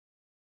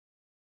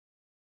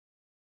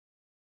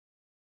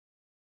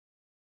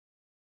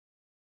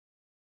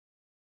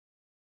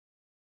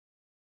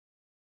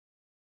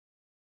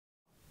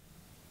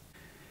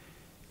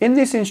In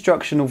this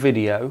instructional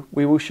video,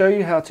 we will show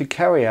you how to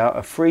carry out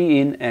a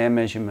free-in air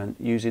measurement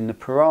using the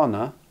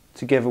Piranha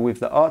together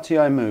with the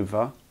RTI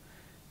Mover,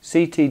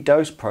 CT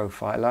Dose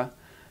Profiler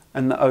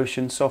and the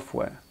Ocean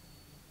software.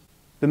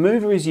 The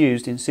mover is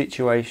used in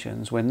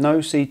situations when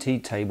no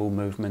CT table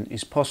movement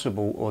is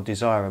possible or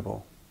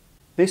desirable.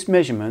 This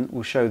measurement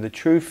will show the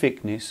true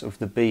thickness of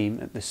the beam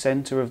at the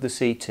centre of the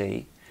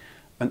CT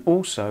and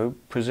also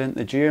present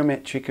the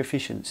geometric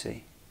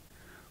efficiency.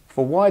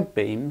 For wide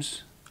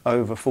beams,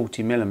 over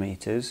 40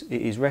 mm,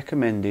 it is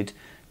recommended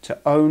to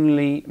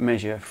only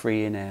measure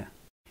free-in air.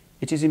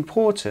 It is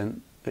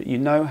important that you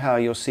know how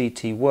your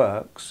CT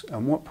works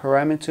and what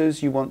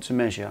parameters you want to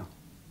measure.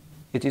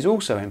 It is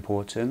also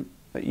important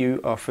that you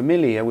are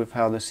familiar with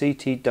how the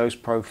CT Dose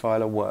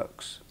Profiler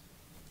works.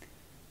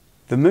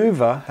 The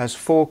mover has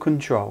 4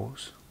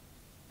 controls.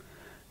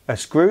 A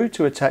screw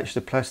to attach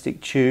the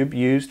plastic tube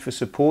used for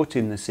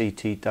supporting the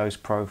CT Dose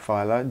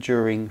Profiler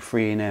during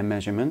free-in air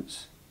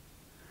measurements.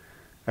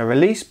 A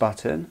release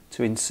button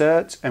to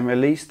insert and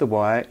release the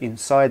wire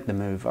inside the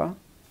mover,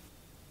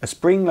 a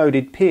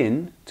spring-loaded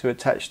pin to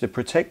attach the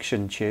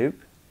protection tube,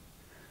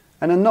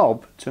 and a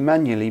knob to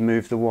manually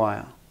move the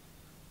wire.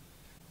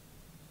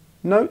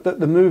 Note that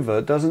the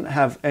mover doesn't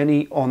have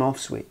any on-off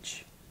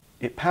switch.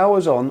 It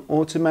powers on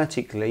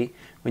automatically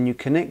when you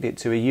connect it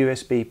to a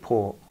USB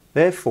port.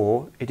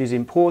 Therefore, it is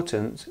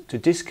important to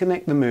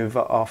disconnect the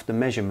mover after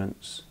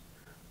measurements.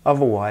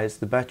 Otherwise,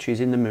 the batteries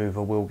in the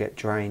mover will get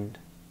drained.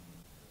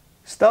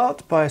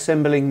 Start by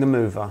assembling the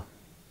mover.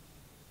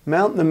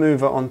 Mount the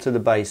mover onto the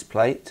base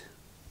plate.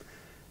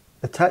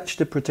 Attach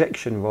the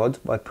protection rod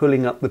by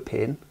pulling up the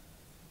pin.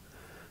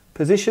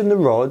 Position the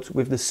rod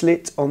with the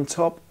slit on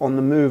top on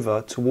the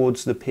mover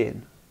towards the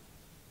pin.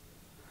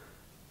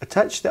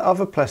 Attach the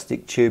other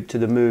plastic tube to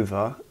the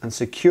mover and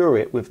secure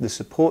it with the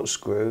support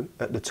screw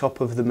at the top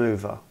of the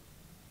mover.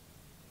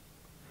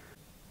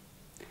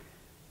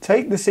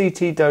 Take the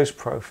CT Dose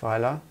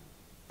Profiler.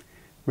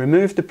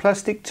 Remove the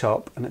plastic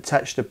top and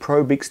attach the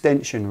probe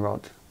extension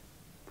rod.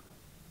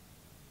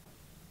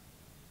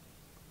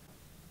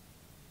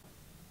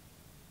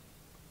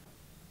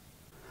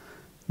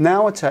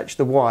 Now attach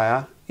the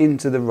wire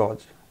into the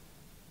rod.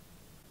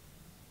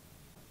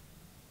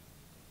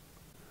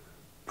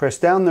 Press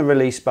down the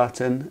release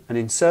button and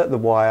insert the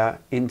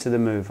wire into the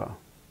mover.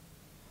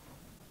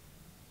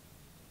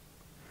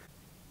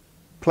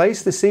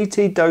 Place the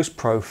CT Dose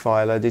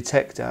Profiler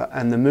detector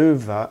and the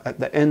mover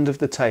at the end of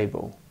the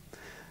table,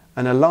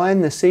 and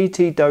align the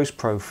CT Dose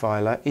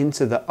Profiler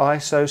into the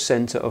ISO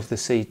center of the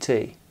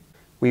CT.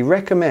 We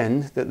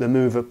recommend that the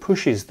mover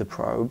pushes the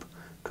probe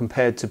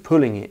compared to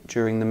pulling it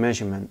during the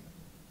measurement.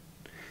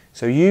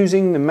 So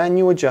using the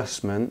manual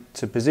adjustment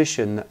to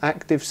position the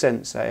active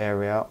sensor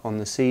area on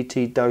the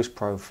CT Dose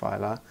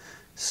Profiler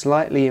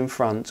slightly in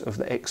front of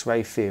the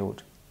X-ray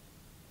field.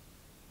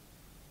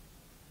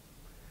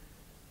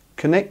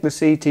 Connect the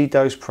CT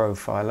Dose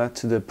Profiler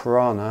to the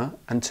Piranha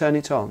and turn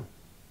it on.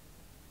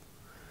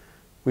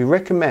 We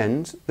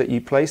recommend that you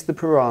place the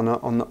Piranha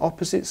on the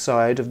opposite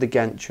side of the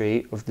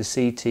gantry of the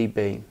CT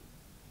beam.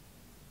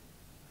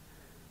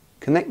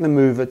 Connect the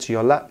mover to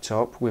your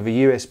laptop with a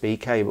USB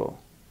cable.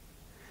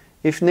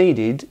 If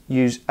needed,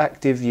 use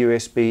active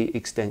USB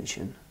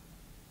extension.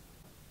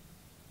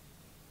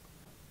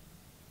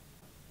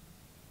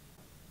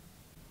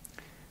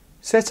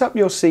 Set up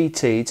your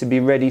CT to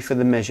be ready for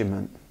the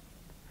measurement.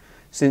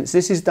 Since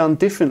this is done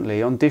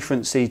differently on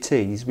different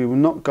CTs, we will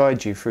not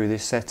guide you through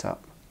this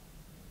setup.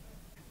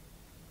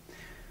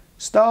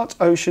 Start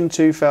Ocean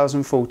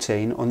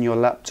 2014 on your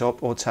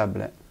laptop or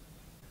tablet.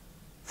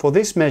 For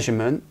this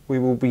measurement, we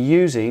will be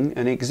using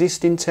an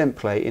existing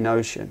template in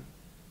Ocean.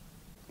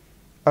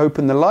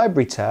 Open the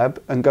Library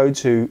tab and go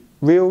to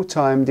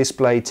Real-Time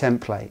Display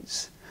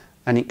Templates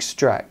and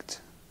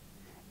extract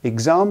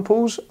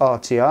Examples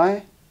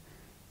RTI,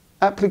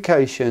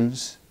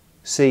 Applications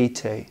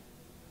CT.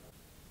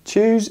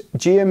 Choose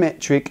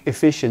Geometric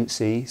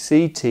Efficiency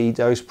CT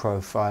Dose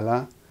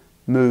Profiler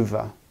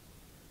Mover.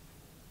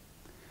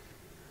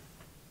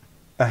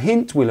 A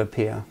hint will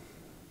appear.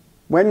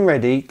 When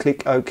ready,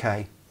 click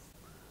OK.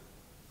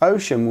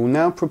 Ocean will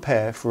now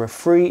prepare for a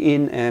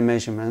free-in air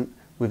measurement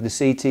with the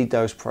CT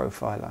Dose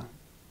Profiler.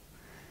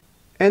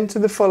 Enter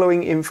the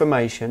following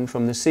information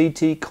from the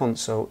CT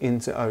console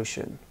into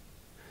Ocean.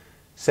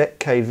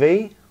 Set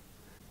KV,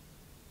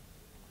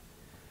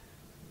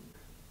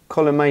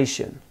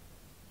 collimation.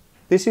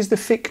 This is the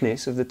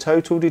thickness of the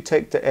total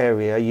detector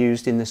area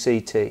used in the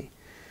CT.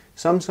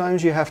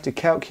 Sometimes you have to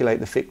calculate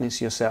the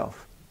thickness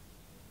yourself.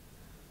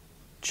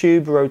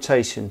 Tube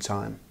rotation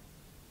time.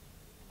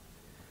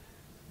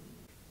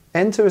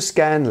 Enter a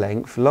scan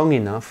length long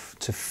enough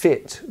to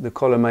fit the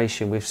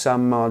collimation with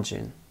some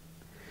margin.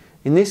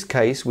 In this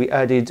case, we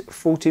added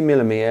 40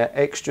 mm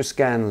extra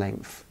scan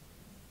length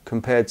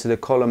compared to the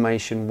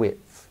collimation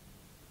width.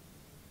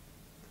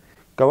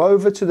 Go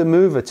over to the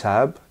Mover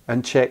tab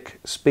and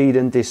check Speed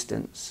and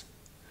Distance.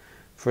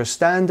 For a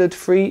standard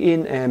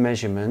free-in air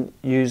measurement,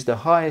 use the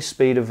highest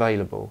speed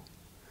available.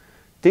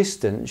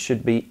 Distance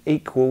should be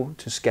equal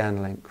to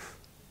scan length.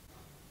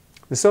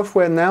 The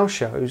software now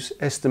shows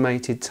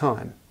estimated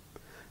time,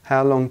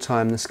 how long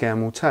time the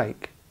scan will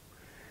take.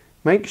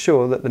 Make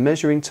sure that the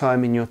measuring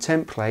time in your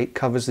template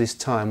covers this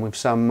time with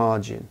some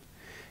margin.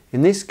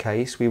 In this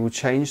case, we will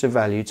change the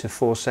value to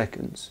 4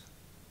 seconds.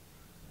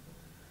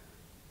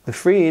 The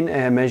free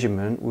in-air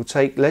measurement will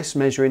take less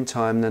measuring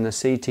time than a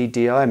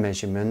CTDI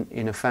measurement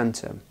in a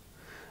phantom,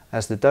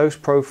 as the dose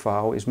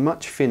profile is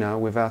much thinner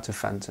without a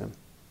phantom.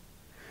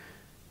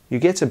 You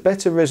get a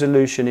better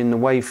resolution in the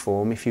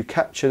waveform if you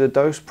capture the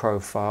dose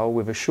profile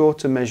with a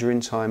shorter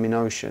measuring time in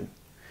ocean,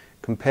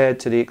 compared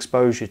to the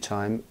exposure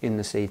time in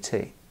the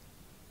CT.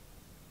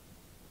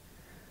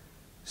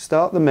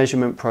 Start the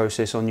measurement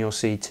process on your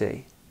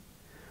CT.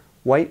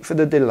 Wait for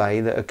the delay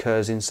that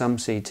occurs in some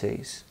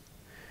CTs.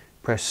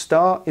 Press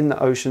Start in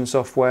the Ocean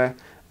software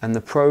and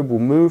the probe will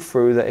move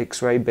through the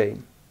X-ray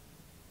beam.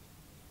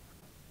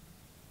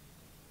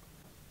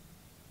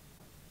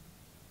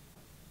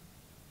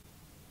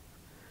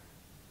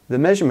 The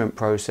measurement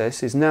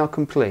process is now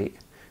complete,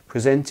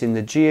 presenting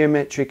the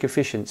geometric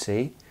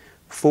efficiency,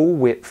 full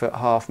width at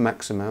half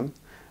maximum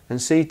and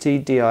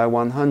CTDI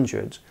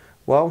 100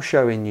 while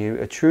showing you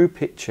a true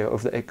picture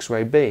of the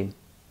X-ray beam.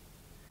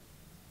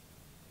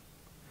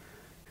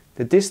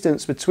 The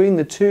distance between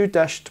the two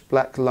dashed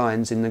black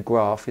lines in the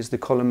graph is the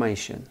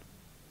collimation.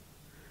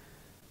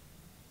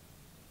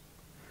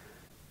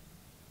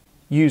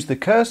 Use the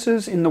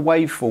cursors in the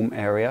waveform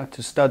area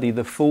to study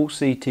the full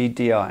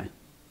CTDI.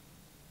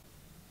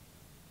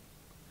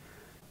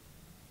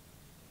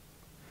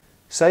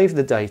 Save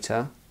the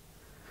data.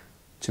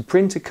 To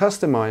print a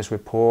customized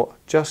report,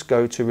 just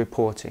go to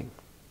Reporting.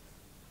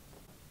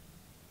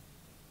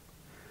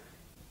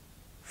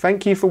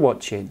 Thank you for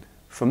watching.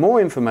 For more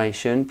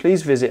information,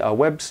 please visit our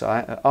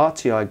website at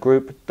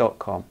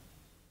rtigroup.com.